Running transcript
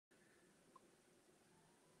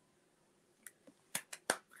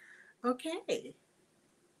Okay,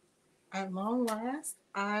 at long last,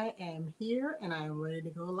 I am here and I am ready to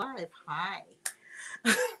go live. Hi.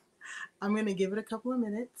 I'm going to give it a couple of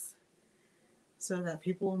minutes so that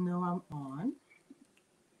people will know I'm on.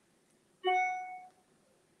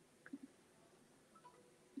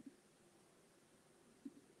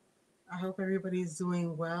 I hope everybody's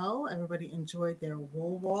doing well. Everybody enjoyed their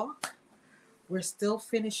wool walk. We're still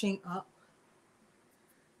finishing up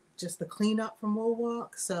just the cleanup from wool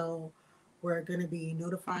walk, so we're going to be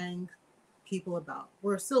notifying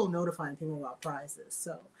we're still notifying people about prizes.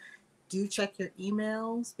 So do check your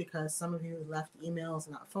emails because some of you left emails,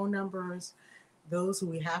 not phone numbers. Those who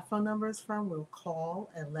we have phone numbers from will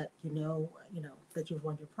call and let you know that you've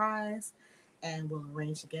won your prize, and we'll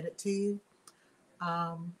arrange to get it to you.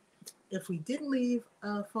 Um, if we didn't leave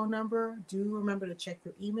a phone number, do remember to check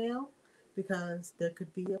your email because there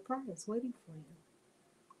could be a prize waiting for you.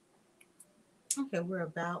 Okay, we're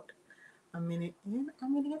about a minute in.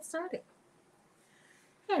 I'm going to get started.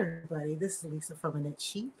 Hey, everybody, this is Lisa from A Knit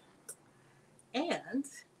Sheep, and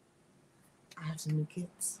I have some new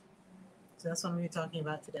kits. So that's what I'm going to be talking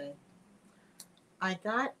about today. I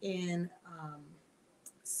got in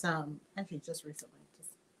actually just recently,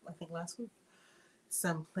 just I think last week,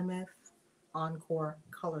 some Plymouth Encore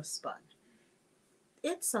Colorspun.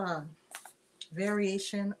 It's a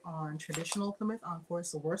variation on traditional Plymouth Encore.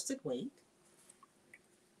 It's a worsted weight,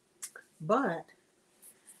 but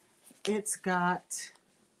it's got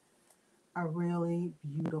a really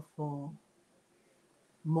beautiful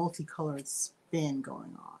multicolored spin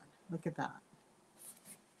going on. Look at that.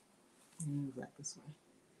 Let me move that this way.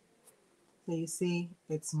 So you see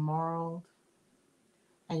it's marled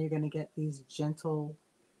and you're going to get these gentle,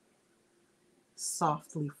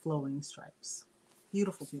 softly flowing stripes.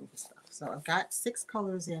 Beautiful, beautiful stuff. So I've got 6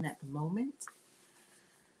 colors in at the moment.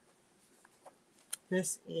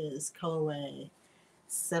 This is colorway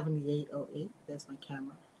 7808. There's my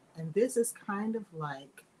camera. And this is kind of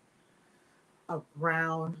like a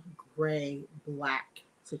brown, gray, black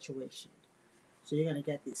situation. So you're going to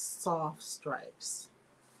get these soft stripes.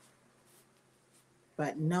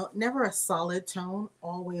 But no, never a solid tone,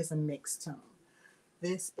 always a mixed tone.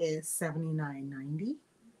 This is 7990.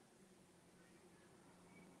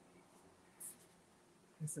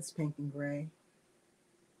 This is pink and gray.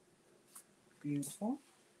 Beautiful.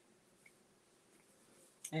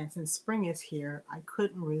 And since spring is here, I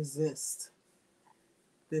couldn't resist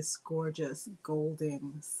this gorgeous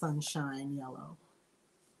golden sunshine yellow.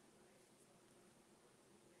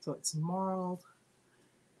 So it's marled.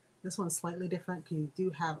 This one's slightly different because you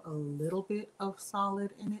do have a little bit of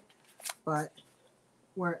solid in it, but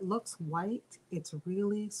where it looks white, it's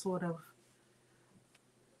really sort of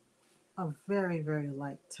a very, very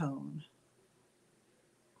light tone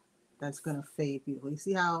that's going to fade beautifully. You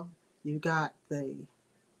see how you got the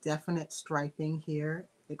definite striping here?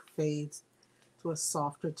 It fades to a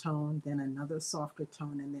softer tone, then another softer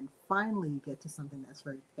tone, and then finally you get to something that's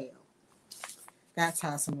very pale. That's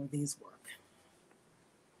how some of these work.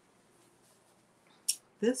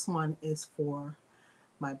 This one is for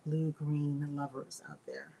my blue-green lovers out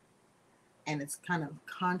there. And it's kind of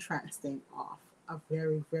contrasting off a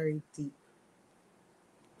very, very deep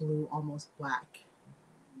blue, almost black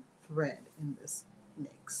thread in this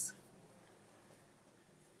mix.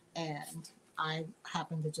 And I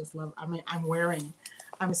happen to just love, I'm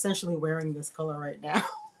essentially wearing this color right now.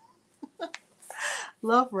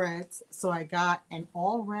 Love reds. So I got an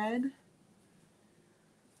all red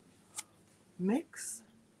mix.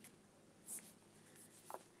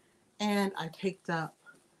 And I picked up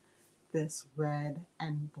this red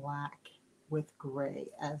and black with gray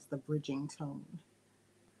as the bridging tone.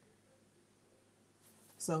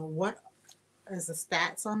 So what is the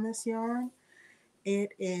stats on this yarn?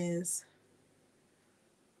 It is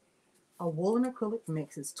a wool and acrylic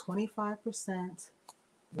mix. It's 25%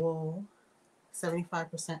 wool,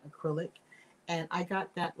 75% acrylic. And I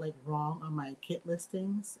got that like wrong on my kit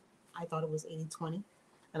listings. I thought it was 80-20.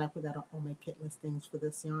 And I put that on my kit listings for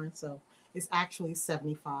this yarn. So it's actually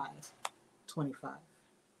 75-25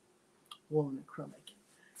 wool and acrylic.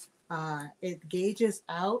 It gauges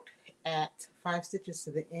out at 5 stitches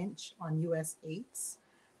to the inch on US 8s.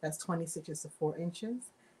 That's 20 stitches to 4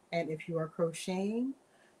 inches. And if you are crocheting,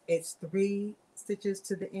 it's 3 stitches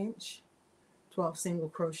to the inch, 12 single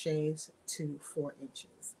crochets to 4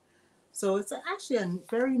 inches. So it's actually a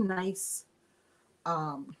very nice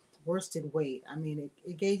worsted weight. I mean,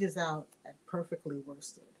 it gauges out at perfectly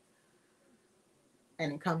worsted.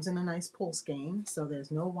 And it comes in a nice pull skein, so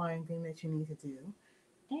there's no winding that you need to do.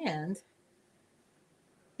 And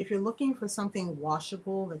if you're looking for something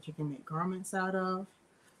washable that you can make garments out of,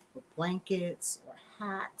 for blankets or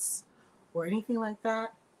hats or anything like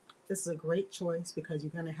that, this is a great choice because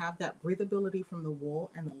you're going to have that breathability from the wool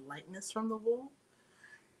and the lightness from the wool,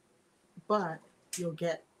 but you'll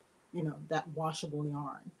get, that washable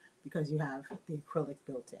yarn because you have the acrylic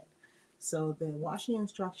built in. So the washing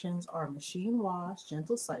instructions are machine wash,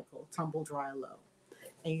 gentle cycle, tumble dry low.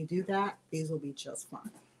 And you do that, these will be just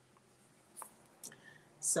fine.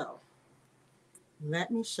 So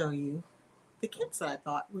let me show you the kits that I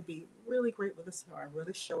thought would be really great with this yarn,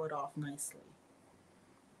 really show it off nicely.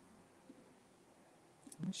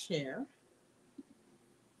 I'm going to share.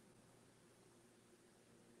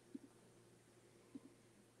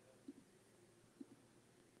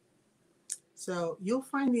 So you'll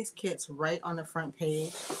find these kits right on the front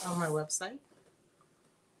page on my website.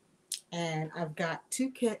 And I've got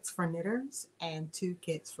 2 kits for knitters and 2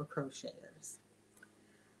 kits for crocheters.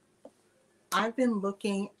 I've been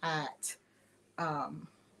looking at,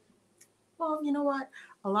 well, you know what?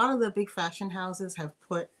 A lot of the big fashion houses have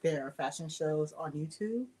put their fashion shows on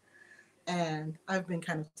YouTube, and I've been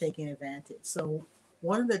kind of taking advantage. So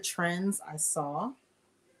one of the trends I saw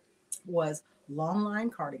was long line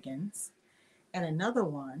cardigans, and another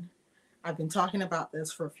one, I've been talking about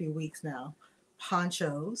this for a few weeks now,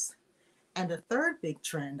 ponchos. And the third big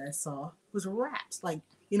trend I saw was wraps, like,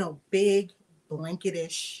 big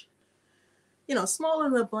blanketish, smaller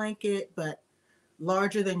than a blanket, but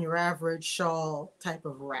larger than your average shawl type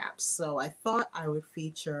of wraps. So I thought I would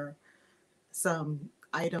feature some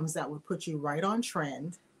items that would put you right on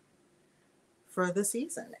trend for the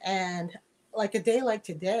season. And like a day like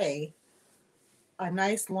today, a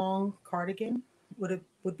nice long cardigan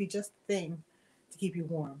would be just the thing to keep you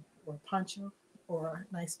warm, or a poncho, or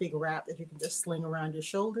a nice big wrap that you can just sling around your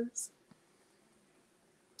shoulders.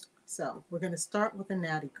 So we're going to start with a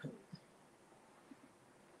natty coat.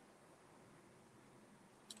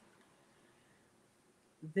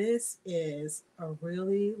 This is a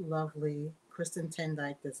really lovely Kristen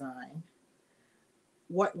Tendike design.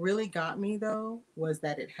 What really got me though was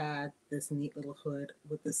that it had this neat little hood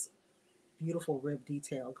with this beautiful rib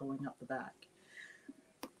detail going up the back.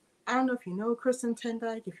 I don't know if you know Kristen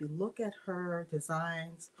Tendike. If you look at her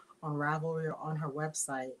designs on Ravelry or on her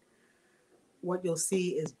website, what you'll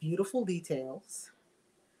see is beautiful details,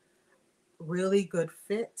 really good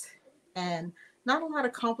fit, and not a lot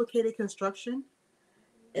of complicated construction.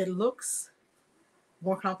 It looks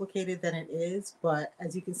more complicated than it is, but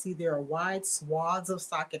as you can see, there are wide swaths of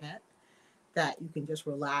stockinette that you can just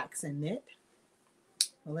relax and knit.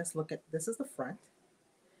 Well, let's look at, this is the front.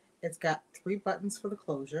 It's got 3 buttons for the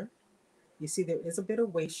closure. You see there is a bit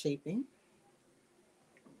of waist shaping,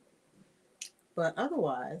 but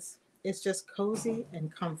otherwise it's just cozy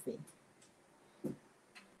and comfy.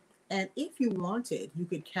 And if you wanted, you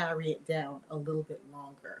could carry it down a little bit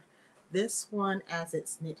longer. This one, as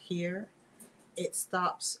it's knit here, it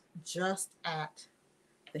stops just at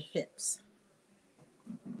the hips.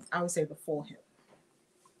 I would say the full hip.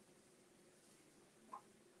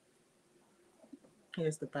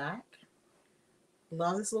 Here's the back.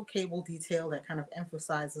 Love this little cable detail that kind of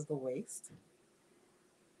emphasizes the waist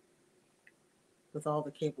with all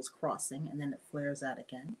the cables crossing, and then it flares out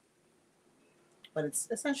again. But it's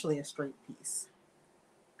essentially a straight piece.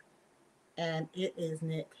 And it is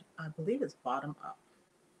knit, I believe it's bottom up.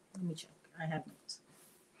 Let me check. I have notes.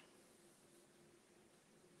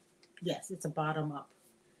 Yes, it's a bottom up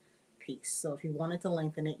piece. So if you wanted to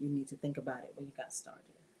lengthen it, you need to think about it when you got started.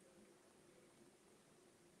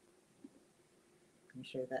 Let me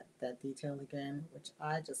show that detail again, which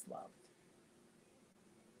I just loved.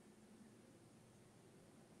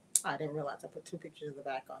 I didn't realize I put 2 pictures of the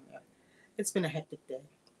back on there. It's been a hectic day.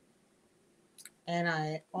 And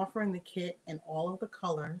I'm offering the kit in all of the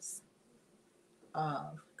colors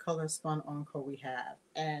of Colorspun Encore we have.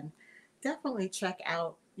 And definitely check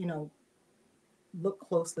out, look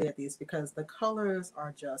closely at these because the colors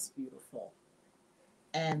are just beautiful.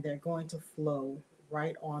 And they're going to flow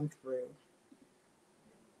right on through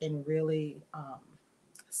in really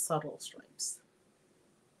subtle stripes.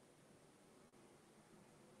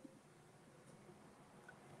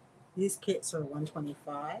 These kits are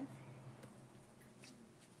 $125.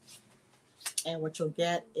 And what you'll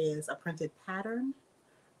get is a printed pattern.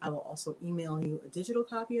 I will also email you a digital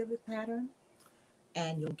copy of the pattern,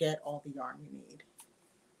 and you'll get all the yarn you need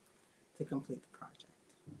to complete the project.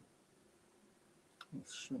 Let me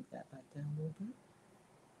shrink that back down a little bit.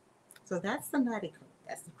 So that's the natty coat.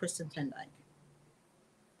 That's the Kristen Tendike.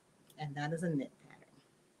 And that is a knit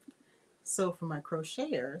pattern. So for my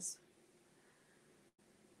crocheters,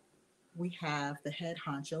 we have the head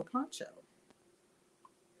honcho poncho.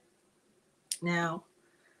 Now,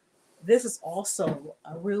 This is also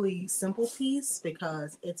a really simple piece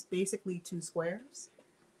because it's basically two squares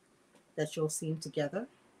that you'll seam together.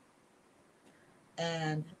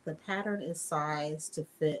 And the pattern is sized to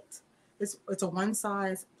fit. It's a one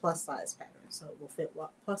size plus size pattern. So it will fit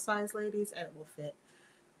plus size ladies and it will fit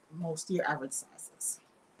most of your average sizes.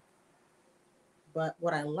 But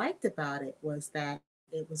what I liked about it was that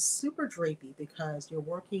it was super drapey because you're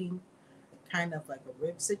working kind of like a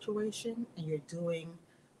rib situation and you're doing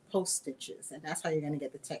post stitches. And that's how you're going to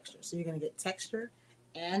get the texture. So you're going to get texture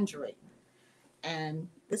and drape. And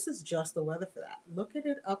this is just the weather for that. Look at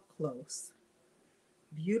it up close.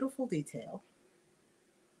 Beautiful detail.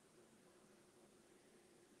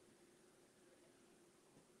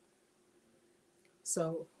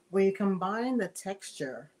 So when you combine the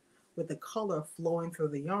texture with the color flowing through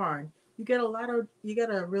the yarn, you get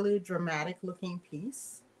a really dramatic looking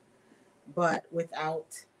piece, but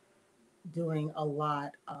without doing a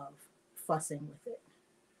lot of fussing with it.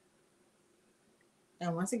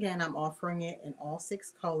 And once again, I'm offering it in all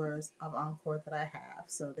six colors of Encore that I have.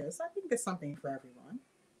 So I think there's something for everyone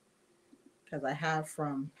because I have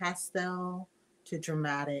from pastel to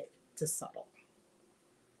dramatic to subtle.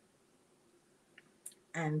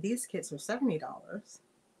 And these kits are $70.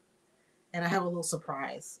 And I have a little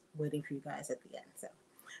surprise waiting for you guys at the end. So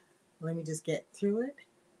let me just get through it.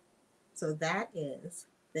 So that is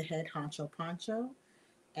the Head Honcho Poncho,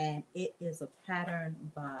 and it is a pattern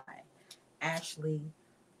by Ashley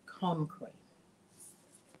Conquay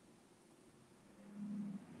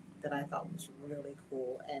that I thought was really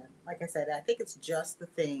cool. And like I said, I think it's just the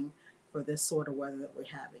thing for this sort of weather that we're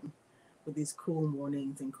having with these cool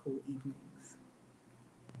mornings and cool evenings.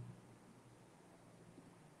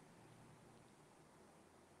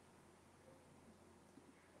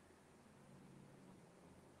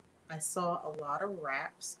 I saw a lot of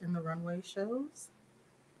wraps in the runway shows,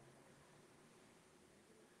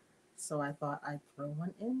 so I thought I'd throw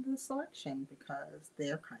one in the selection because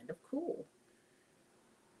they're kind of cool.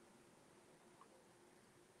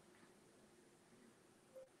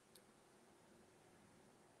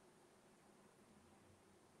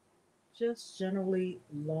 Just generally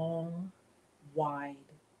long, wide,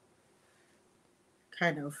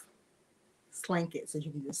 kind of slanket so you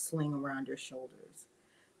can just sling around your shoulders.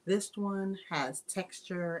 This one has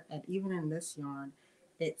texture, and even in this yarn,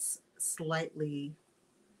 it's slightly,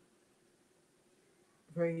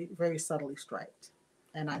 very subtly striped.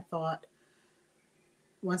 And I thought,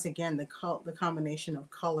 once again, the combination of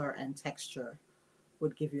color and texture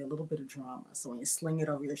would give you a little bit of drama. So when you sling it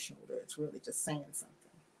over your shoulder, it's really just saying something.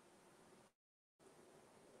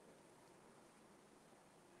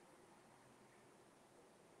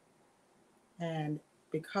 And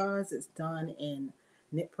because it's done in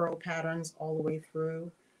knit purl patterns all the way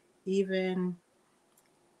through, even,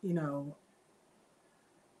 you know,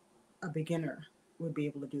 a beginner would be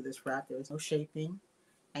able to do this wrap. There is no shaping,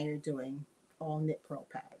 and you're doing all knit purl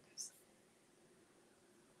patterns.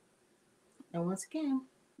 And once again,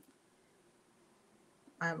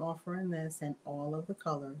 I'm offering this in all of the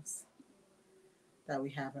colors that we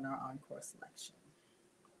have in our Encore selection.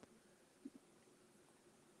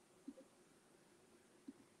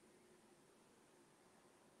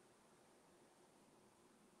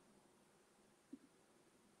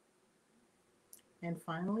 And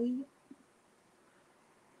finally,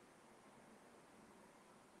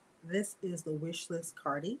 this is the Wishlist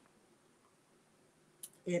Cardi.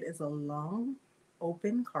 It is a long,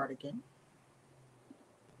 open cardigan.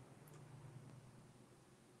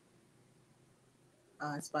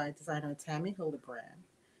 It's by designer Tammy Hildebrand.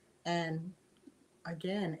 And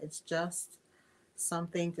again, it's just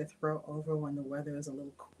something to throw over when the weather is a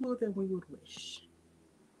little cooler than we would wish.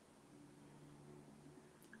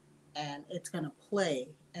 And it's going to play.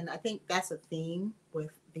 And I think that's a theme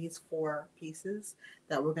with these four pieces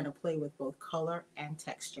that we're going to play with both color and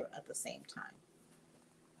texture at the same time.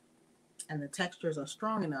 And the textures are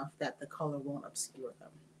strong enough that the color won't obscure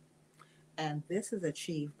them. And this is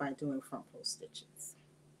achieved by doing front post stitches.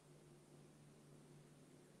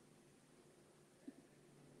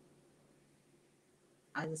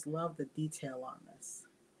 I just love the detail on this.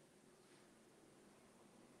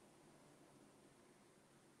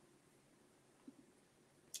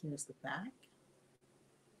 Here's the back.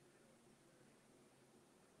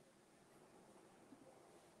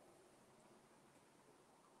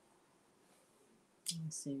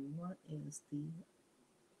 Let's see, what is the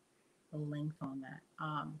length on that?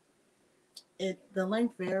 The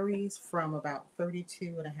length varies from about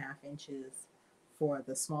 32 and a half inches for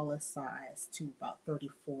the smallest size to about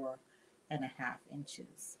 34 and a half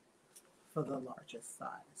inches for the largest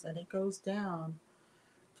size. And it goes down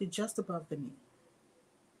to just above the knee.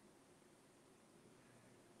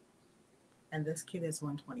 And this kit is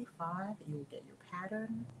 125. You will get your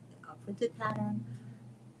pattern, a printed pattern,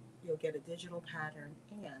 you'll get a digital pattern,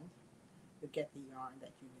 and you'll get the yarn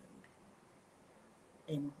that you need.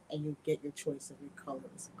 And you get your choice of your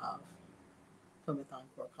colors of Plymouth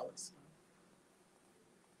Encore Colorspun.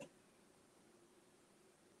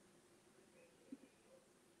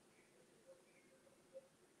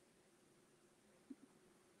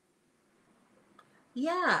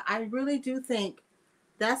 Yeah, I really do think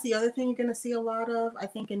that's the other thing you're going to see a lot of. I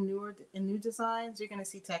think in new designs, you're going to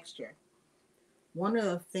see texture. One of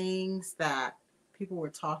the things that people were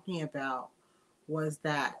talking about was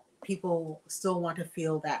that people still want to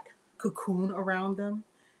feel that cocoon around them.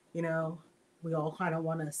 You know, we all kind of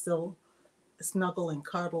want to still snuggle and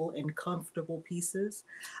cuddle in comfortable pieces.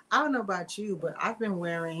 I don't know about you, but I've been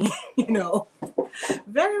wearing,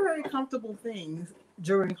 very, very comfortable things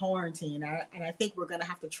during quarantine. And I think we're going to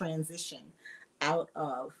have to transition out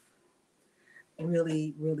of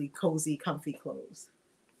really, really cozy, comfy clothes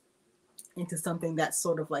into something that's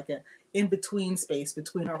sort of like a in-between space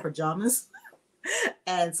between our pajamas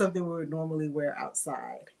and something we would normally wear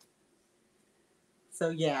outside. So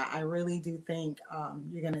yeah, I really do think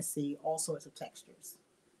you're going to see all sorts of textures.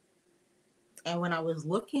 And when I was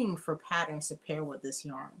looking for patterns to pair with this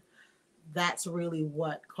yarn, that's really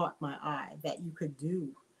what caught my eye, that you could do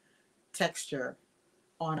texture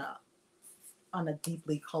on a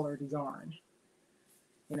deeply colored yarn,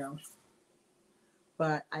 you know.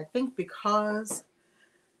 But I think because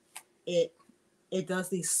it does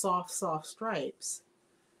these soft stripes,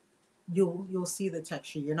 you'll see the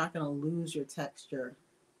texture. You're not going to lose your texture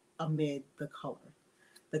amid the color.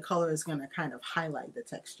 The color is going to kind of highlight the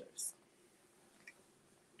textures.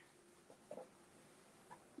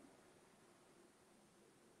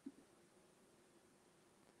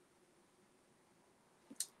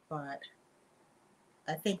 But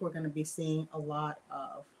I think we're going to be seeing a lot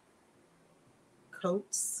of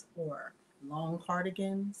coats or long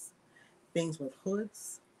cardigans, things with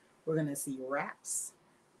hoods. We're going to see wraps.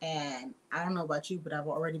 And I don't know about you, but I've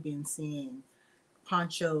already been seeing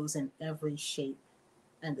ponchos in every shape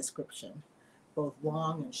and description, both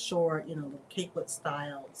long and short, little capelet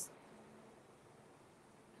styles.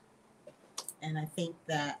 And I think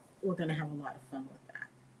that we're going to have a lot of fun with that.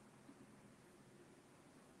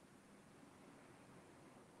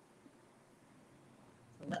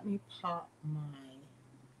 So let me pop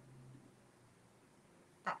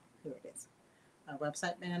here it is, my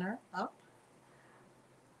website banner up.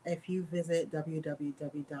 If you visit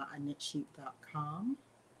www.aknitsheep.com,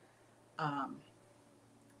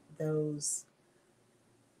 those,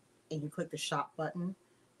 and you click the shop button,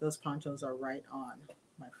 those ponchos are right on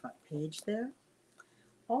my front page there.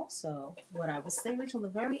 Also, what I will say until the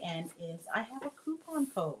very end is I have a coupon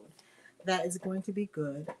code that is going to be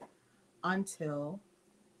good until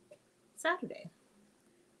Saturday.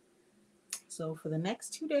 So for the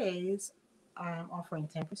next 2 days, I'm offering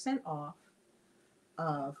 10% off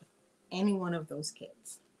of any one of those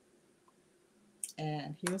kits.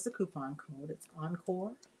 And here's the coupon code. It's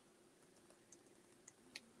Encore.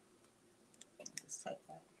 Just type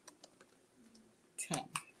that. 10.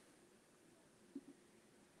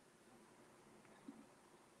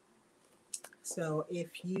 So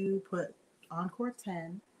if you put Encore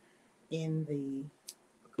 10 in the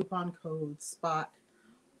coupon code spot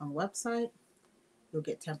on the website, you'll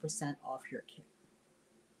get 10% off your kit.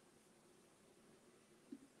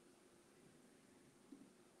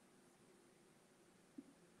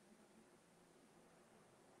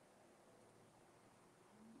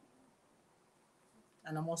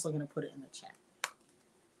 And I'm also going to put it in the chat.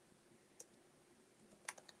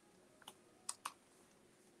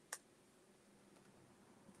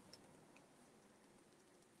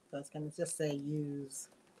 So it's going to just say use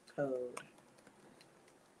code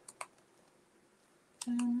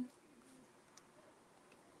 10.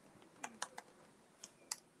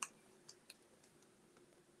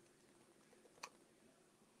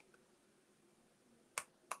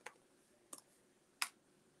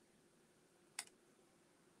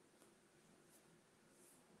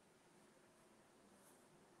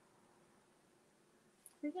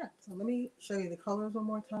 Yeah, so let me show you the colors one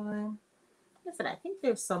more time. Listen, I think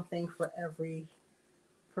there's something for every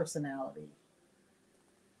personality.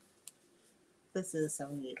 This is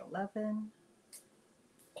 7811,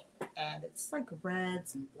 and it's like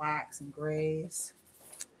reds and blacks and grays.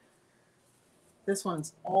 This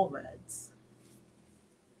one's all reds.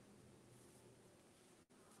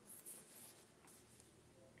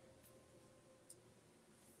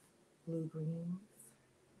 Blue greens.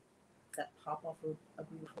 that pop off of a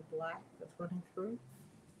beautiful black that's running through.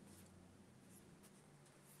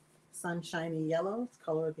 Sunshiny yellow, it's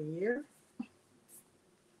color of the year.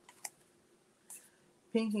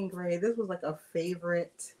 Pink and gray. This was like a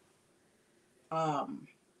favorite um,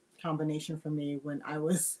 combination for me when I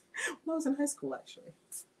was in high school actually.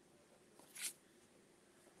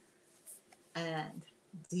 And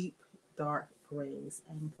deep dark grays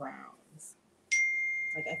and browns.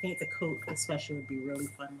 Like I think the coat especially would be really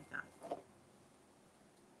fun with that.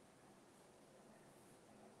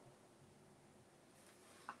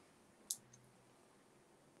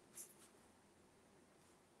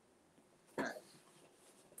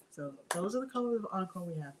 So those are the colors of Encore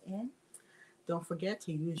we have in. Don't forget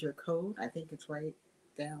to use your code. I think it's right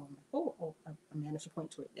down. I managed to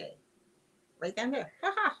point to it. Yay. Right down there.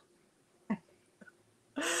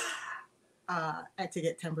 And to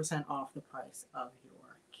get 10% off the price of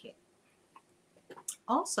your kit.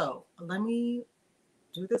 Also, let me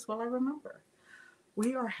do this while I remember.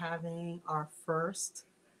 We are having our first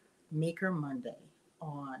Maker Monday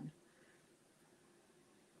on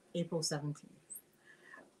April 17th.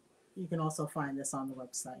 You can also find this on the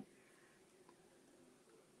website.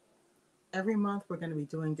 Every month we're going to be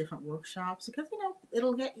doing different workshops because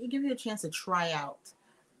it'll give you a chance to try out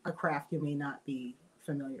a craft you may not be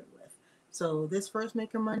familiar with. So this first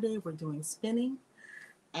Maker Monday we're doing spinning,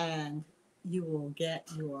 and you will get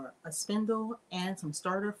a spindle and some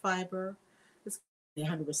starter fiber. It's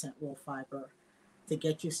 100% wool fiber to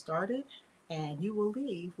get you started, and you will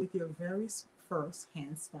leave with your very first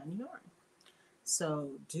hand spun yarn.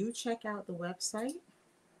 So do check out the website.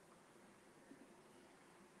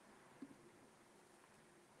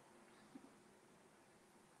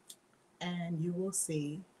 And you will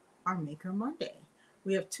see our Maker Monday.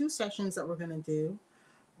 We have 2 sessions that we're going to do.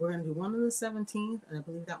 We're going to do one on the 17th, and I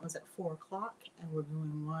believe that one's at 4 o'clock. And we're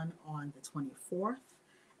doing one on the 24th,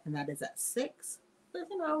 and that is at 6. But,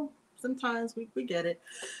 sometimes we get it.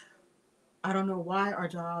 I don't know why our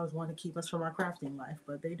jobs want to keep us from our crafting life,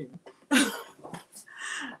 but they do.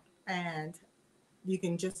 And you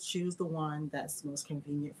can just choose the one that's most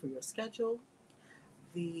convenient for your schedule.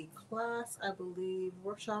 The class, I believe,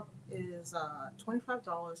 workshop is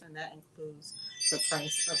 $25, and that includes the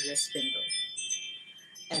price of your spindle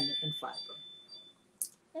and fiber.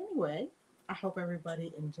 Anyway, I hope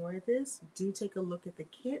everybody enjoyed this. Do take a look at the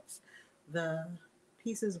kits. The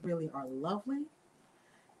pieces really are lovely.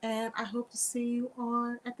 And I hope to see you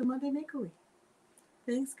at the Monday Makery.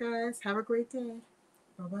 Thanks, guys. Have a great day.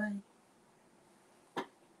 Bye-bye.